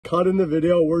cut in the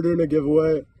video. We're doing a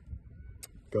giveaway.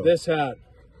 Go. This hat.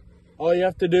 All you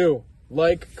have to do,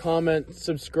 like, comment,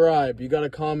 subscribe. You got to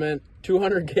comment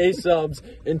 200K subs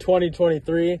in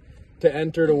 2023 to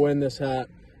enter to win this hat.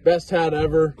 Best hat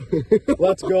ever.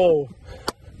 Let's go.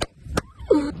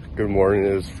 Good morning.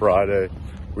 It is Friday.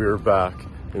 We are back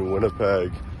in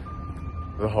Winnipeg,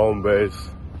 the home base.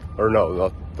 Or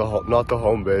no, not the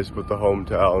home base, but the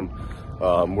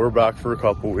hometown. We're back for a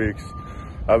couple weeks.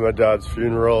 At my dad's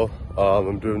funeral.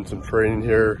 I'm doing some training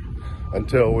here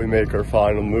until we make our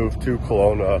final move to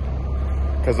Kelowna,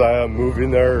 because I am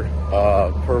moving there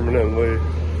permanently.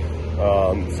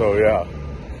 So yeah,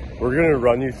 we're gonna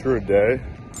run you through a day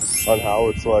on how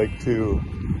it's like to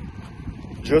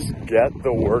just get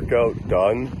the workout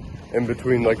done in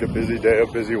between like a busy day, a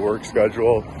busy work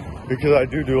schedule, because I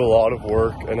do a lot of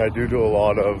work and I do a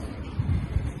lot of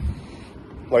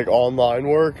like online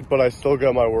work, but I still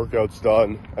get my workouts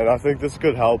done. And I think this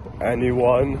could help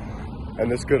anyone, and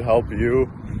this could help you,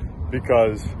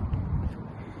 because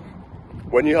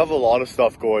when you have a lot of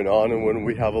stuff going on, and when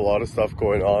we have a lot of stuff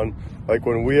going on, like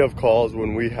when we have calls,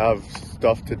 when we have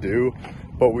stuff to do,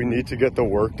 but we need to get the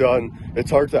work done,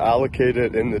 it's hard to allocate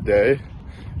it in the day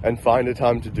and find a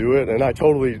time to do it. And I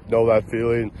totally know that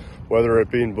feeling, whether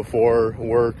it being before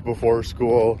work, before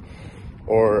school,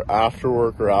 or after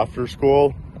work or after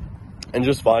school, and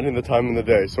just finding the time in the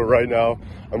day. So right now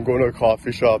I'm going to a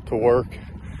coffee shop to work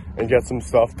and get some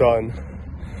stuff done.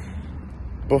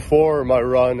 Before my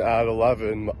run at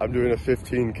 11, I'm doing a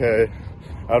 15K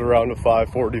at around a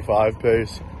 5:45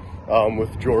 pace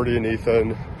with Jordy and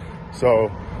Ethan. So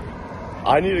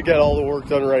I need to get all the work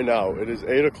done right now. It is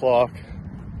 8 o'clock.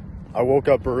 I woke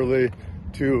up early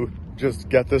to just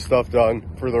get this stuff done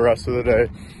for the rest of the day,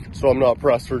 so I'm not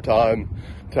pressed for time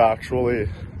to actually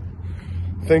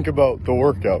think about the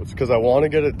workouts, because I want to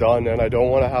get it done and I don't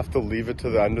want to have to leave it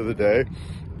to the end of the day.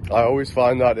 I always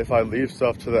find that if I leave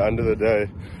stuff to the end of the day,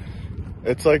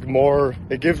 it's like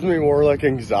it gives me more like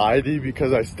anxiety,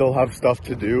 because I still have stuff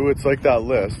to do. It's like that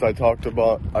list I talked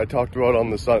about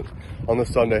on the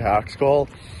Sunday Hacks call,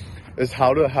 is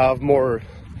how to have more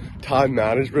time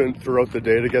management throughout the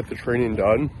day to get the training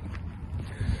done.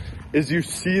 Is you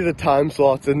see the time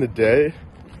slots in the day,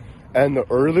 and the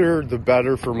earlier the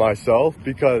better for myself,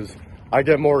 because I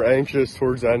get more anxious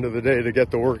towards the end of the day to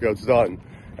get the workouts done.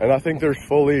 And I think there's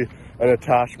fully an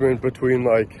attachment between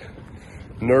like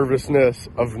nervousness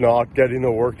of not getting the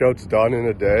workouts done in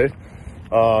a day,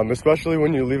 especially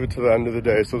when you leave it to the end of the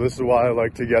day. So this is why I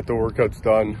like to get the workouts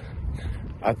done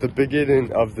at the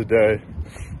beginning of the day,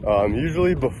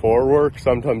 usually before work,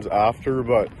 sometimes after,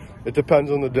 but it depends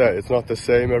on the day. It's not the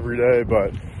same every day,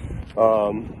 but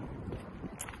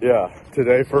yeah,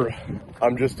 today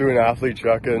I'm just doing athlete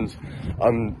check-ins.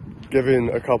 I'm giving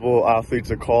a couple athletes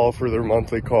a call for their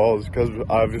monthly calls, because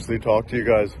I obviously talk to you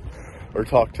guys, or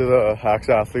talk to the Hacks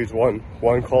athletes one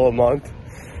call a month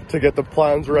to get the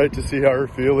plans right, to see how you're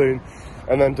feeling,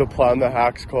 and then to plan the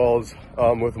Hacks calls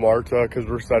with Marta, because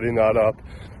we're setting that up.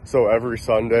 So every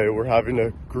Sunday we're having a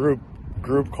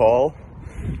group call,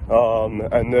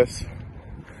 and this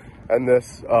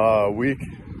week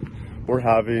we're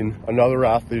having another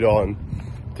athlete on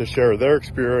to share their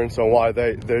experience on why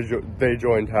they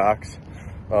joined Hacks,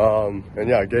 and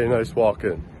yeah, get a nice walk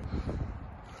in.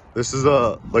 This is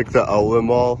like the outlet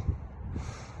mall,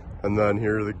 and then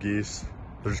here are the geese.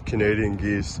 There's Canadian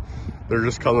geese. They're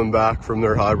just coming back from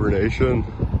their hibernation,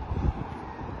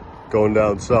 going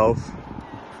down south.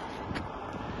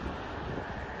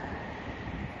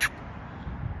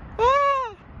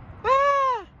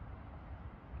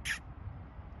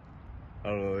 I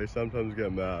don't know, they sometimes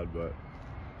get mad, but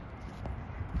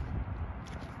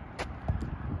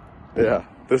yeah,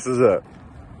 this is it.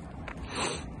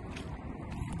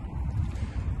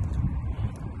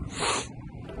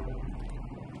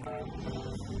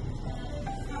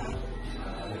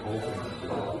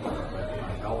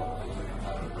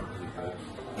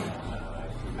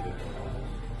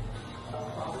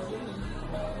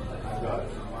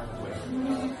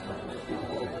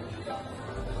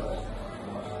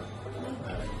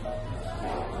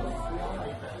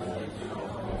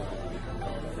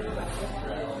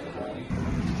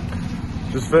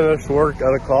 Just finished work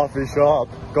at a coffee shop.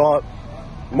 Got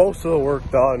most of the work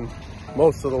done.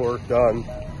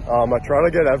 I try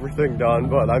to get everything done,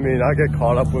 but I mean, I get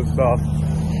caught up with stuff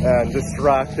and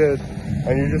distracted,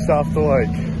 and you just have to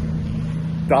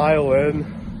like dial in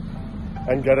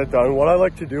and get it done. What I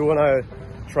like to do when I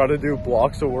try to do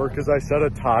blocks of work is I set a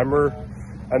timer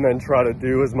and then try to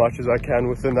do as much as I can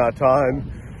within that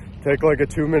time. Take like a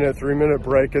 2-minute, 3-minute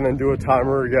break and then do a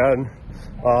timer again.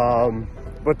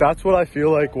 But that's what I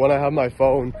feel like when I have my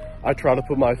phone. I try to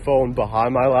put my phone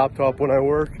behind my laptop when I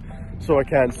work so I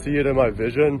can't see it in my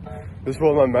vision. This is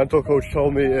what my mental coach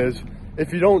told me is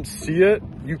if you don't see it,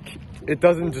 it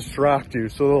doesn't distract you.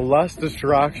 So the less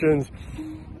distractions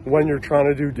when you're trying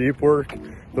to do deep work,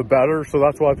 the better. So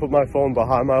that's why I put my phone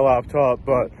behind my laptop.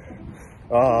 But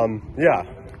yeah,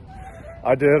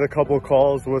 I did a couple of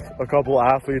calls with a couple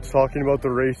athletes talking about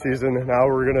the race season and how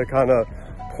we're gonna kind of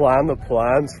plan the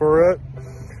plans for it.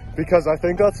 Because I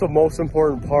think that's the most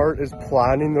important part, is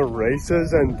planning the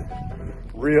races and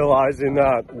realizing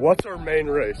that what's our main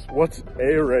race? What's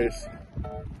a race?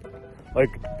 Like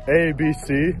A, B,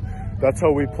 C, that's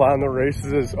how we plan the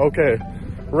races is, okay,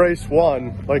 race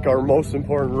 1, like our most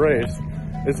important race,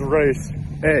 is race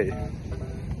A.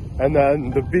 And then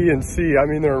the B and C, I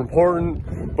mean, they're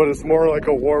important, but it's more like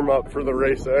a warm-up for the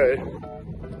race A.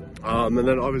 And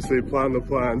then obviously plan the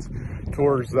plans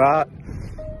towards that.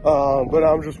 But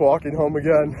I'm just walking home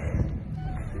again,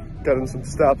 getting some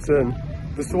steps in.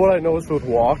 This is what I noticed with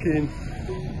walking.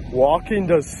 Walking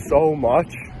does so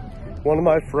much. One of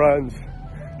my friends,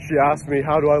 she asked me,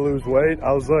 how do I lose weight?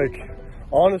 I was like,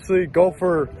 honestly, go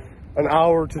for an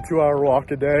hour to 2 hour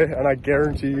walk a day, and I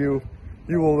guarantee you,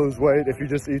 you will lose weight if you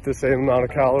just eat the same amount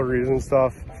of calories and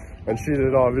stuff. And she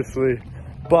did, obviously.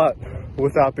 But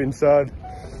with that being said,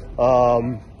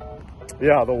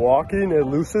 yeah, the walking, it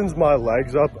loosens my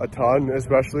legs up a ton,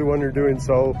 especially when you're doing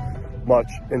so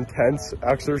much intense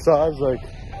exercise like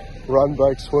run,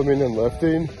 bike, swimming, and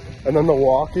lifting. And then the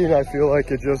walking, I feel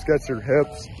like it just gets your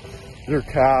hips, your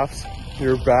calves,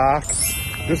 your back,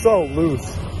 just all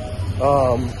loose.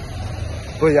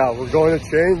 But yeah, we're going to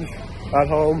change at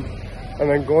home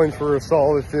and then going for a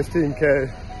solid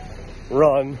 15K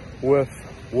run with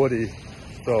Woody.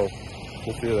 So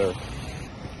we'll see you there.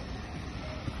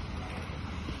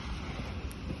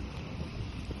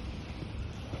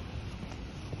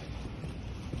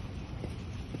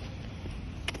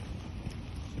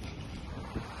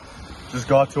 Just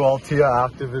got to Altea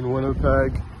Active in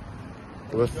Winnipeg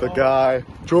with the guy,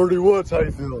 Jordy Woods. How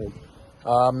you feeling?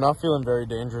 I'm not feeling very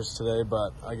dangerous today,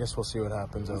 but I guess we'll see what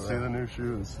happens over there. See the new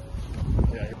shoes.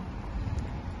 Yeah.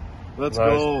 Let's nice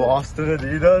go. Boston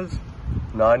Adidas,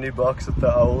 $90 at the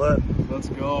outlet. Let's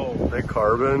go. Big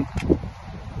carbon.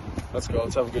 Let's go.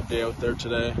 Let's have a good day out there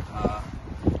today.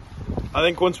 I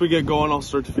think once we get going, I'll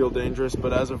start to feel dangerous,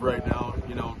 but as of right now,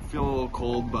 you know, feeling a little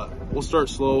cold, but we'll start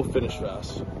slow, finish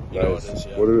fast. You know nice. It is,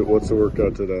 yeah. What's the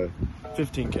workout today?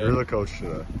 15K. You're the coach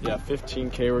today. Yeah,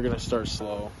 15K. We're going to start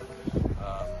slow.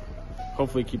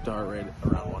 Hopefully keep the heart rate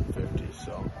around 150.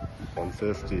 So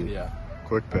 150. Yeah.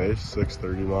 Quick pace,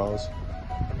 630 miles.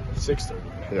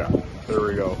 630. Yeah, there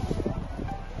we go.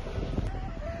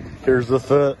 Here's the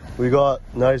fit. We got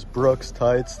nice Brooks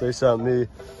tights. They sent me.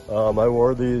 I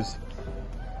wore these.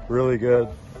 Really good.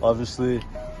 Obviously,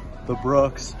 the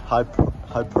Brooks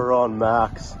Hyperon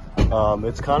Max.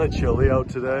 It's kind of chilly out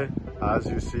today. As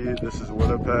you see, this is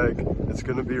Winnipeg. It's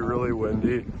going to be really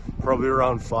windy. Probably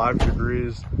around 5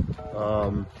 degrees.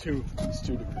 It's 2 degrees.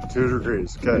 2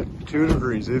 degrees. Okay, 2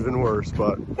 degrees, even worse,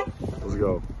 but let's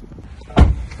go.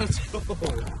 Let's go.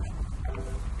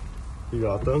 You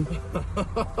got them?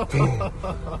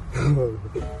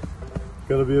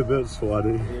 Gonna be a bit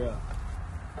sweaty. Yeah.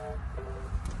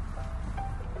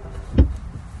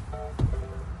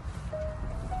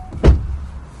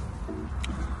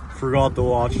 Forgot to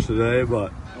watch today,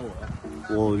 but Oh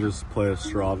well. we'll just play a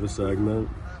Strava segment.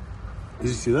 Did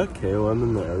you see that KOM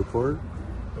in the airport?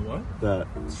 The what? That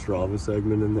Strava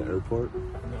segment in the airport?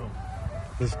 No.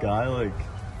 This guy, like,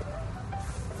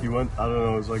 he went, I don't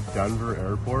know, it was like Denver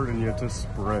airport, and you had to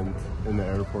sprint in the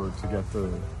airport to get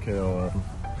to KOM.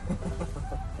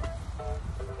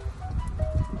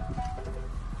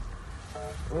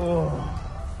 Oh.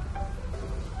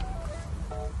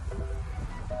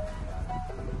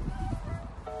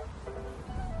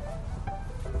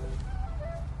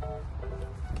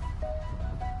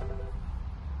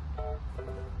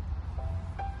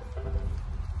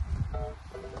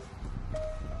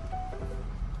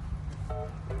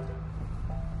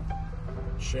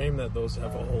 Shame that those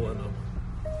have a hole in them.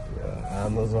 Yeah,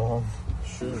 Amazon.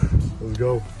 Shoot. Let's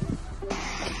go.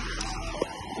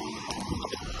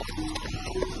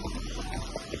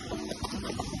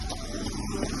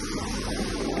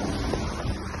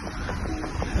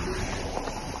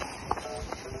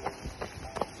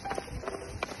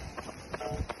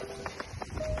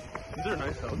 These are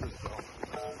nice houses, though.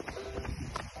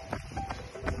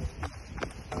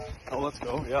 Oh, let's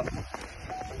go. Yeah.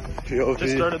 POV.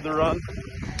 Just started the run.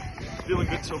 Feeling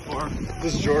good so far.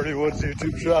 This is Jordy Woods'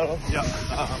 YouTube channel. Yeah.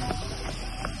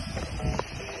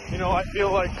 You know, I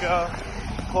feel like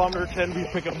kilometer 10, we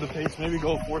pick up the pace, maybe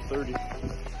go 4:30.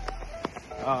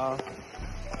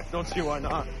 Don't see why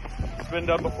not. It's been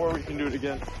done before, we can do it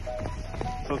again.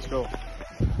 So let's go.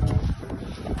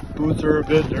 Boots are a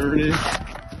bit dirty.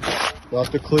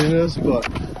 Not the cleanest, but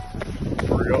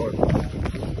we're going.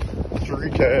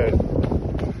 3K.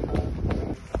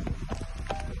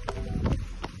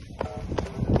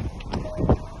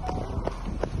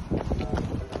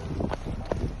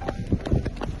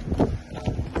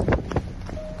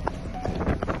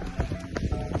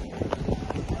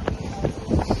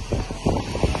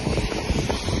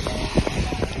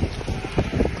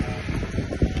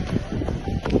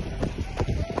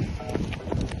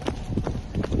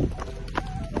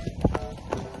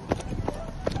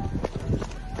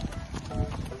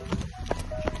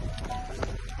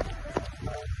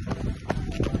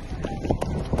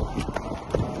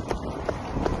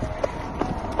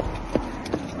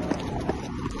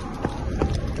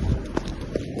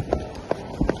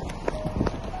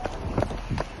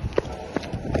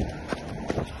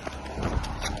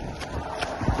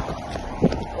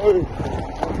 Oh.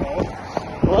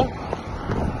 What?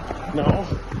 No.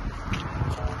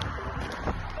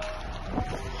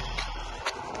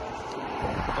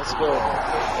 Let's go.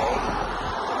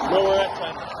 No, we're at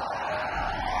 10.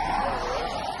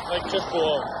 Like just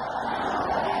below.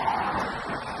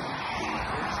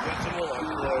 Get some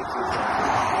electrolytes.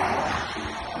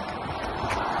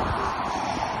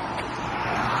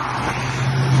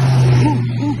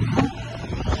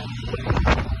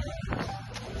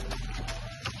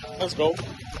 Let's go.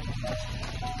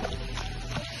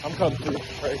 I'm coming through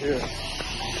right here.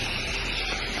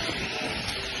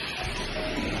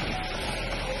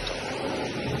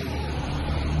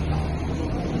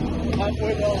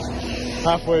 Halfway done.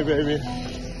 Halfway, baby.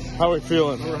 How we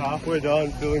feeling? We're halfway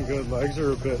done, feeling good. Legs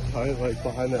are a bit tight, like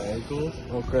behind the ankles.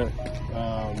 Okay.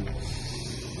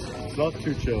 It's not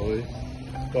too chilly,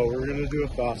 but we're gonna do a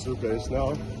faster pace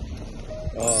now.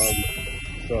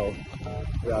 So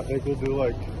yeah, I think we'll do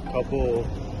like a couple,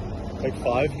 like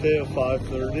 5K of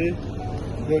 5:30,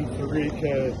 then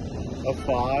 3K of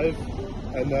 5,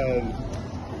 and then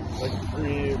like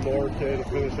 3 more K to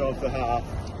finish off the half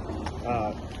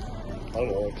at, I don't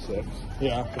know, like 6.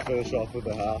 Yeah. To finish off with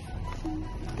the half.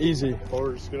 Easy. But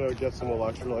we're just gonna get some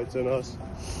electrolytes in us.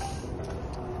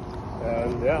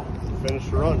 And yeah, finish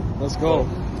the run. Let's go.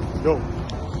 Let's go.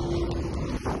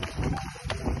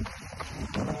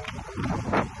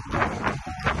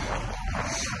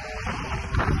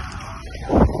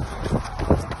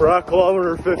 We're at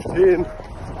kilometer 15.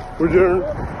 We're doing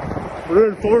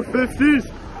 450s.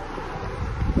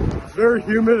 It's very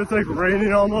humid, it's like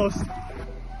raining almost.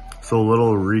 So a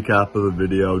little recap of the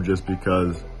video, just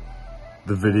because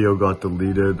the video got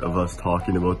deleted of us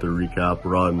talking about the recap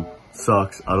run.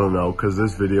 Sucks, I don't know, because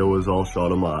this video was all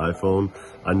shot on my iPhone.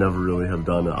 I never really have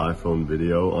done an iPhone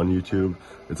video on YouTube.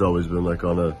 It's always been like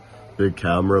on a big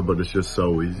camera, but it's just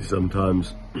so easy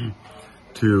sometimes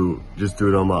to just do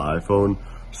it on my iPhone.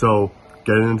 So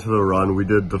getting into the run, we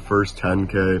did the first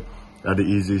 10K at an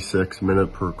easy 6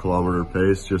 minute per kilometer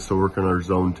pace, just to work on our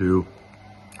zone 2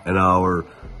 and our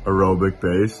aerobic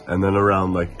base. And then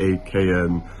around like 8K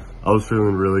in, I was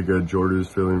feeling really good, Jordan was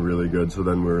feeling really good, so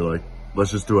then we were like,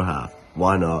 let's just do a half.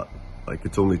 Why not? Like,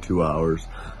 it's only 2 hours.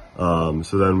 So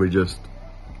then we just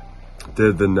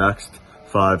did the next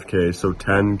 5K, so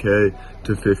 10K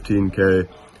to 15K,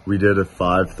 we did a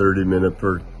 5:30 minute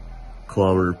per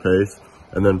kilometer pace.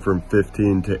 And then from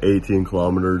 15 to 18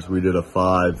 kilometers, we did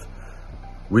around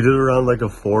like a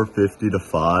 4:50 to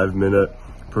 5 minute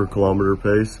per kilometer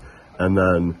pace. And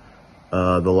then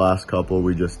the last couple,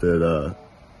 we just did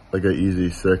like an easy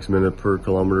 6 minute per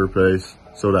kilometer pace.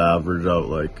 So to average out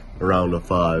like around a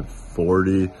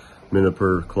 5:40 minute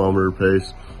per kilometer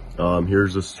pace.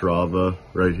 Here's a Strava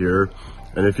right here.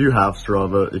 And if you have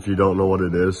Strava, if you don't know what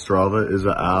it is, Strava is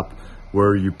an app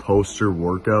where you post your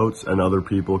workouts and other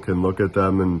people can look at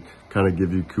them and kind of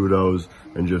give you kudos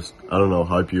and just, I don't know,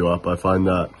 hype you up. I find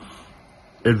that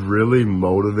it really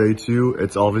motivates you.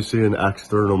 It's obviously an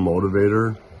external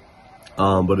motivator,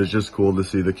 but it's just cool to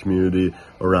see the community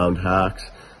around Hacks,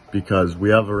 because we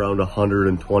have around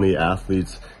 120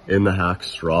 athletes in the Hacks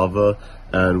Strava,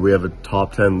 and we have a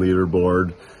top 10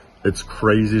 leaderboard. It's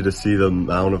crazy to see the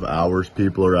amount of hours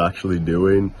people are actually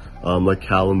doing. Like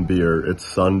Callum Beer, it's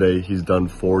Sunday, he's done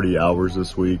 40 hours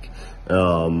this week.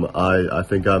 I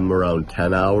think I'm around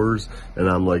 10 hours, and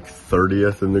I'm like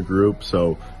 30th in the group.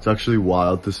 So it's actually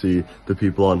wild to see the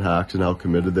people on Hacks and how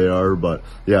committed they are. But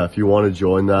yeah, if you want to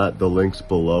join that, the link's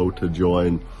below to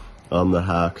join the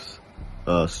Hacks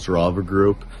Strava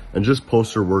group, and just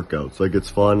post your workouts. Like,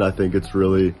 it's fun. I think it's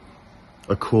really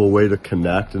a cool way to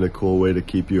connect and a cool way to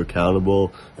keep you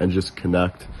accountable and just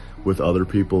connect with other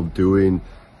people doing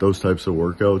those types of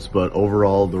workouts. But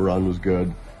overall, the run was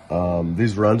good.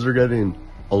 These runs are getting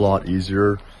a lot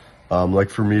easier. Like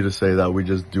for me to say that we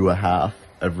just do a half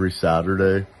every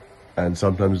Saturday and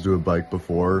sometimes do a bike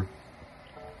before,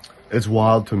 it's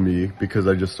wild to me because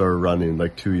I just started running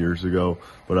like 2 years ago,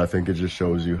 but I think it just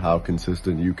shows you how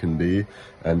consistent you can be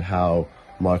and how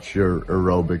much your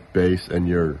aerobic base and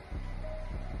your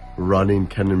running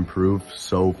can improve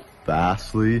so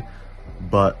fastly,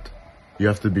 but you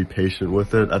have to be patient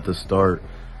with it. At the start,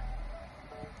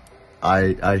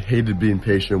 I hated being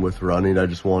patient with running. I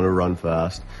just want to run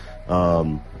fast.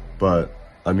 But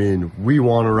I mean, we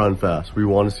want to run fast. We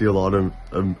want to see a lot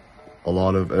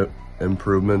of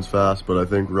improvements fast, but I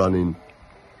think running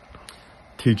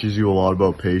teaches you a lot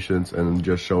about patience and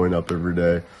just showing up every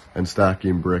day and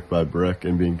stacking brick by brick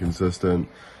and being consistent.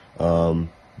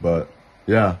 But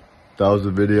yeah, that was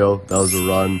the video. That was the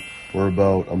run. We're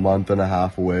about a month and a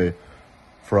half away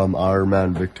from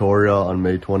Ironman Victoria on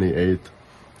May 28th.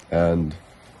 And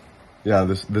yeah,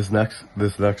 this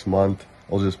next month,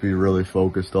 I'll just be really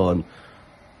focused on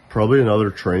probably another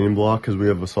training block because we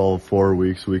have a solid 4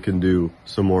 weeks. We can do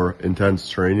some more intense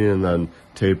training and then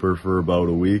taper for about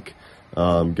a week.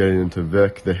 Getting into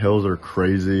Vic, the hills are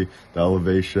crazy. The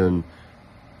elevation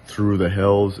through the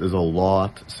hills is a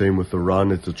lot. Same with the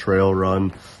run. It's a trail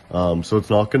run. So it's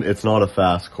not a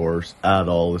fast course at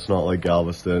all. It's not like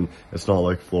Galveston. It's not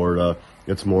like Florida.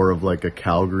 It's more of like a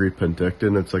Calgary,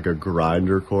 Penticton. It's like a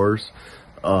grinder course.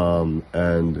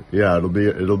 And yeah,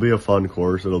 it'll be a fun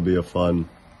course. It'll be a fun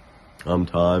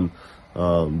time.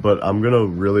 But I'm gonna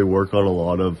really work on a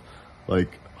lot of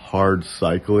like hard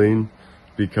cycling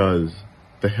because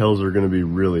the hills are gonna be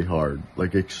really hard,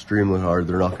 like extremely hard.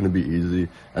 They're not gonna be easy.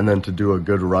 And then to do a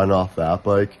good run off that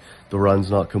bike, the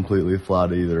run's not completely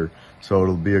flat either. So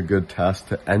it'll be a good test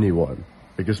to anyone,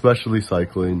 like especially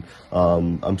cycling.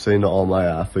 I'm saying to all my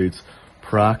athletes,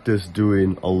 practice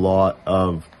doing a lot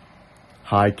of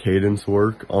high cadence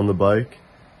work on the bike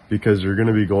because you're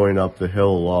gonna be going up the hill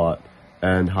a lot,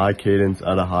 and high cadence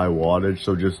at a high wattage,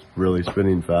 so just really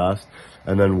spinning fast,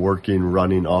 and then working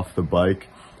running off the bike.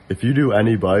 If you do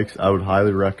any bikes, I would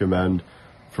highly recommend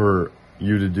for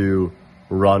you to do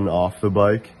run off the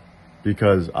bike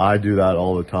because I do that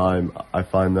all the time. I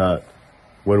find that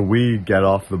when we get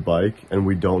off the bike and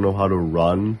we don't know how to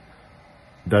run,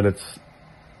 then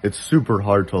it's super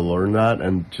hard to learn that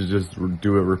and to just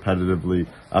do it repetitively.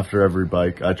 After every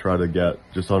bike, I try to get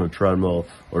just on a treadmill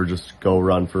or just go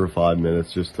run for 5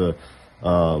 minutes just to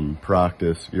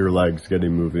practice your legs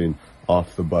getting moving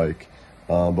off the bike.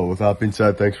 But with that being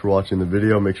said, thanks for watching the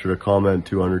video. Make sure to comment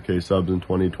 200K subs in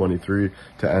 2023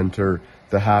 to enter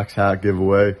the Hacks Hat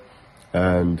giveaway.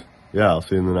 And yeah, I'll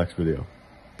see you in the next video.